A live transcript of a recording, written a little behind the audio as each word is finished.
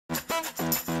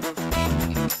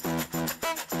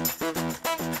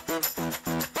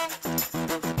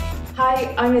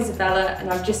Hi, I'm Isabella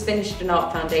and I've just finished an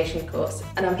art foundation course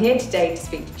and I'm here today to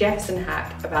speak to Jefferson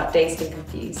Hack about Dazed and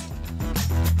Confused.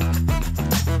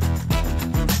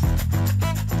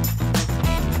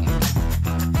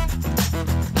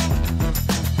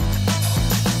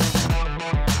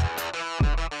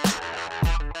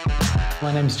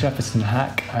 My name is Jefferson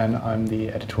Hack and I'm the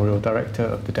editorial director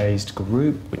of the Dazed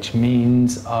group, which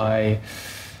means I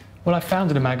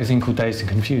founded a magazine called Dazed and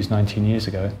Confused 19 years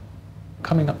ago,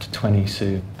 coming up to 20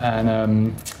 soon.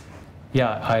 And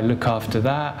yeah, I look after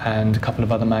that and a couple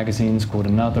of other magazines called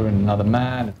Another and Another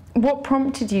Man. What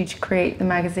prompted you to create the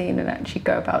magazine and actually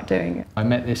go about doing it? I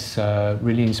met this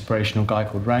really inspirational guy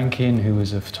called Rankin, who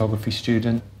was a photography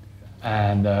student,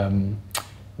 and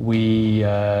we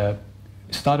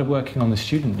started working on the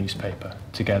student newspaper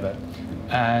together.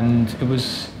 And it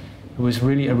was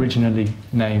really originally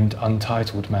named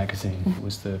Untitled Magazine. It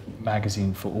was the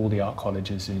magazine for all the art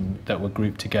colleges that were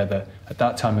grouped together. At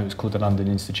that time it was called the London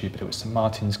Institute, but it was St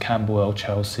Martin's, Camberwell,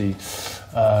 Chelsea,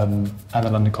 and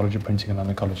the London College of Printing and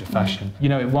London College of Fashion. You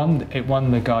know, it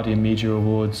won the Guardian Media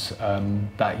Awards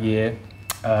that year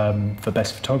for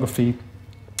Best Photography,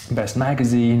 Best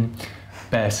Magazine,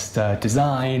 Best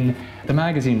Design. The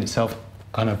magazine itself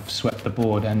kind of swept the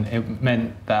board, and it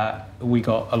meant that we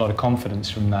got a lot of confidence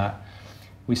from that.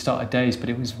 We started Dazed, but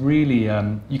it was really,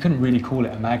 you couldn't really call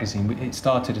it a magazine. It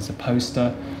started as a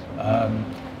poster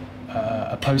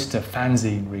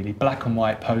fanzine really, black and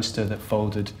white poster that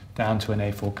folded down to an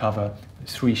A4 cover,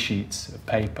 3 sheets of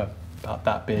paper about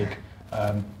that big,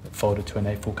 that folded to an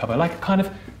A4 cover, like kind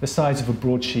of the size of a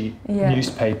broadsheet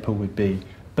newspaper would be,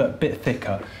 but a bit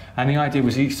thicker. And the idea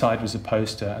was each side was a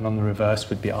poster and on the reverse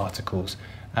would be articles.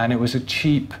 And it was a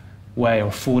cheap way or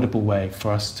affordable way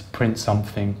for us to print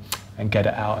something and get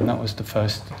it out. And that was the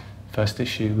first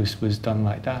issue was done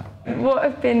like that. What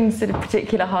have been sort of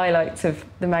particular highlights of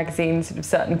the magazine, sort of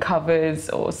certain covers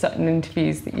or certain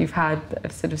interviews that you've had that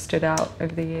have sort of stood out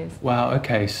over the years? Well,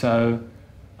 okay, so,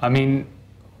 I mean,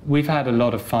 we've had a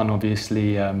lot of fun,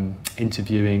 obviously,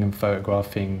 interviewing and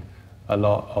photographing a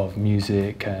lot of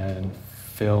music and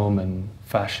film and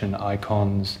fashion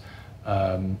icons.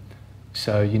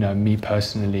 So, you know, me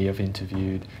personally, I've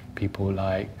interviewed people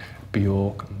like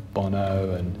Bjork and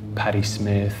Bono and Patti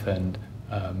Smith and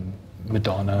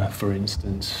Madonna, for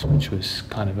instance, which was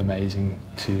kind of amazing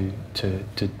to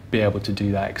be able to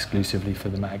do that exclusively for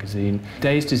the magazine.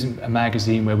 Dazed is a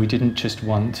magazine where we didn't just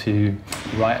want to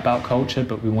write about culture,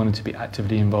 but we wanted to be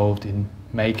actively involved in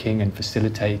making and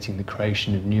facilitating the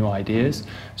creation of new ideas.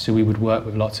 So we would work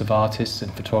with lots of artists and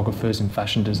photographers and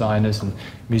fashion designers and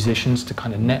musicians to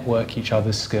kind of network each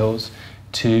other's skills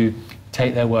to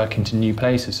take their work into new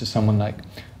places. So someone like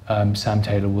Sam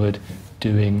Taylor Wood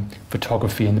doing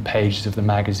photography in the pages of the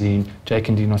magazine, Jake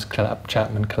and Dinos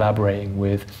Chapman collaborating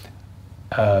with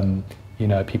you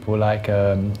know, people like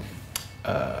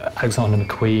Alexander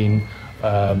McQueen.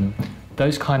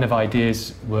 Those kind of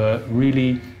ideas were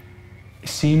really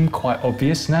seem quite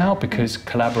obvious now because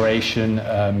collaboration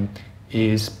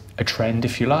is a trend,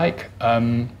 if you like.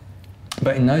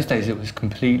 But in those days it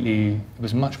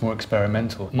was much more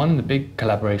experimental. One of the big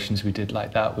collaborations we did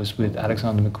like that was with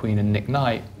Alexander McQueen and Nick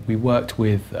Knight. We worked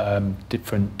with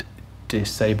different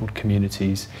disabled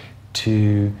communities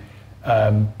to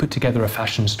put together a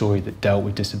fashion story that dealt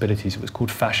with disabilities. It was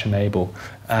called Fashionable.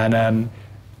 And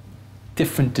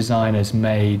different designers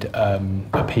made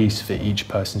a piece for each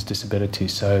person's disability.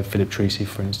 So Philip Treacy,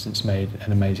 for instance, made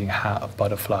an amazing hat of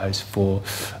butterflies for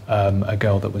a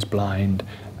girl that was blind,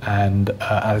 and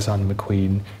Alexander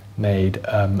McQueen made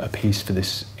a piece for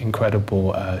this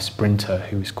incredible sprinter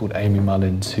who was called Amy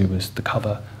Mullins, who was the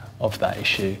cover of that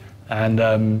issue.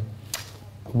 And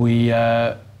we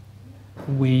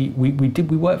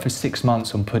worked for 6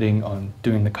 months on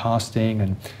doing the casting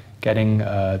and getting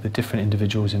the different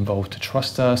individuals involved to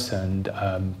trust us and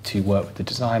to work with the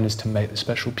designers to make the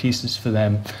special pieces for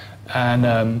them, and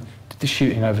did the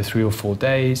shooting over 3 or 4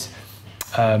 days.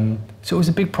 So it was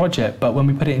a big project, but when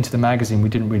we put it into the magazine we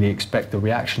didn't really expect the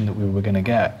reaction that we were going to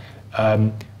get,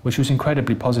 which was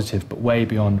incredibly positive but way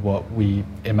beyond what we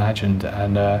imagined.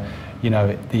 And you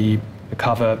know, the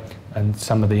cover and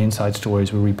some of the inside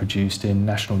stories were reproduced in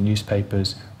national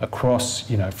newspapers across,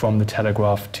 you know, from the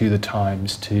Telegraph to the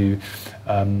Times to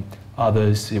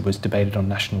others. It was debated on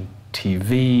national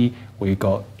TV. We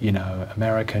got, you know,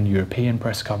 American, European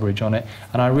press coverage on it.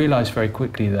 And I realized very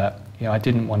quickly that, you know, I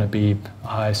didn't want to be a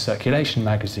high circulation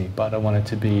magazine, but I wanted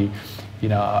to be, you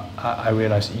know, I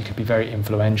realized that you could be very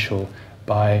influential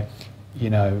by, you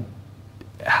know,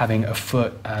 having a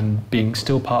foot and being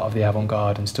still part of the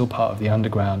avant-garde and still part of the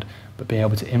underground, but being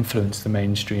able to influence the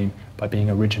mainstream by being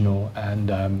original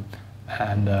and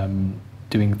and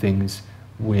doing things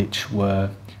which were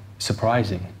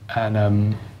surprising.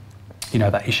 And you know,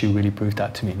 that issue really proved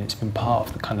that to me, and it's been part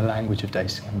of the kind of language of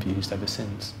Dazed Confused ever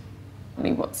since.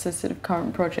 What's the sort of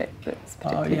current project that's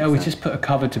particularly yeah, we just put a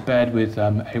cover to bed with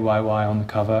AYY on the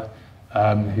cover,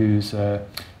 who's a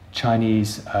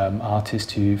Chinese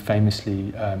artist who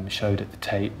famously showed at the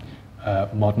Tate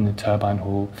Modern and Turbine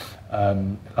Hall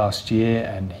last year,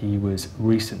 and he was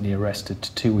recently arrested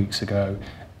 2 weeks ago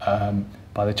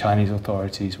by the Chinese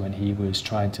authorities when he was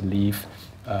trying to leave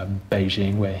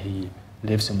Beijing, where he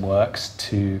lives and works,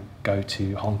 to go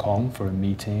to Hong Kong for a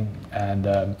meeting,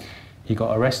 and he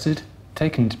got arrested,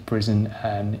 taken to prison,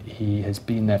 and he has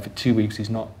been there for 2 weeks. He's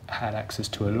not had access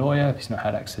to a lawyer, he's not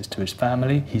had access to his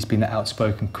family. He's been an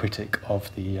outspoken critic of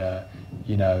the,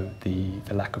 you know, the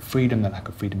lack of freedom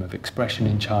of expression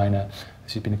in China.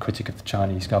 He's been a critic of the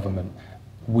Chinese government.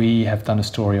 We have done a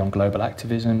story on global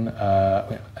activism,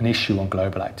 an issue on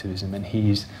global activism, and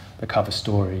he's the cover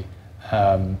story.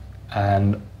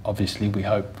 And obviously we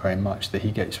hope very much that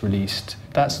he gets released.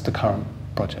 That's the current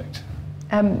project.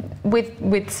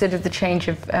 With sort of the change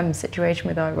of situation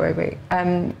with iWowie,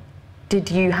 did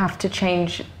you have to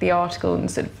change the article and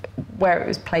sort of where it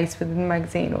was placed within the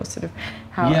magazine, or sort of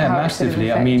how? Yeah, how massively. It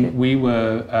sort of I mean, we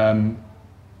were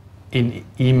in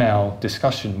email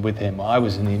discussion with him. I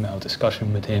was in email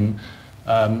discussion with him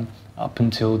up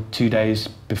until 2 days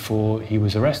before he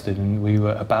was arrested, and we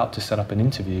were about to set up an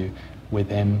interview with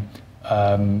him.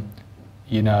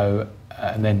 You know,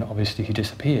 and then obviously he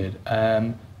disappeared.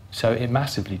 So it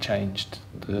massively changed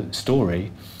the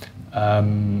story,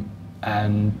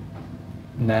 and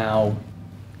now,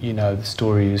 you know, the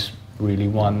story is really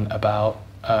one about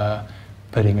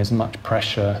putting as much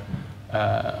pressure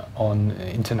on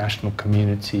the international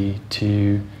community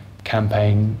to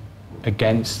campaign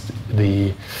against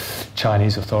the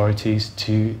Chinese authorities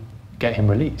to get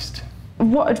him released.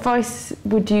 What advice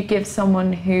would you give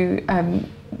someone who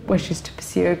wishes to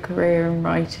pursue a career in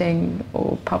writing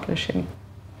or publishing?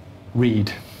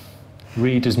 Read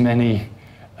as many,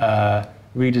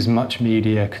 read as much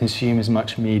media, consume as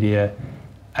much media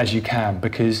as you can,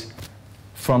 because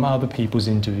from other people's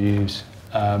interviews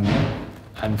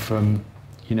and from,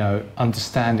 you know,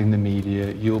 understanding the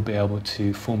media, you'll be able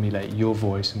to formulate your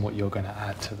voice and what you're going to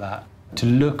add to that. To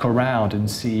look around and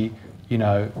see, you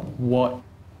know, what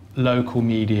local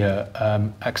media,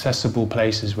 accessible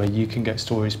places where you can get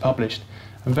stories published,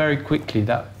 and very quickly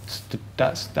that's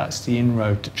the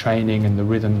inroad to training and the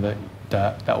rhythm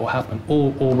that will happen.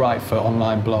 All right for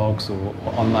online blogs or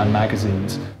online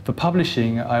magazines. For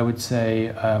publishing, I would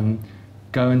say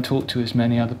go and talk to as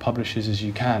many other publishers as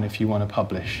you can if you want to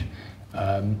publish,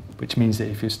 which means that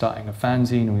if you're starting a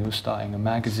fanzine, or you're starting a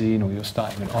magazine, or you're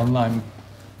starting an online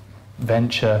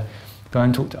venture, go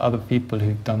and talk to other people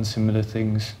who've done similar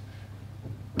things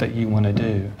that you want to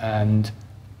do, and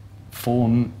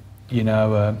form, you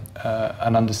know,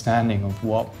 an understanding of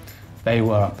what they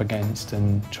were up against,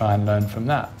 and try and learn from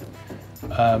that.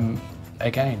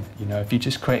 Again, you know, if you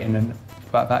just create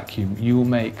that vacuum, you will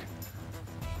make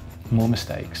more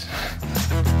mistakes.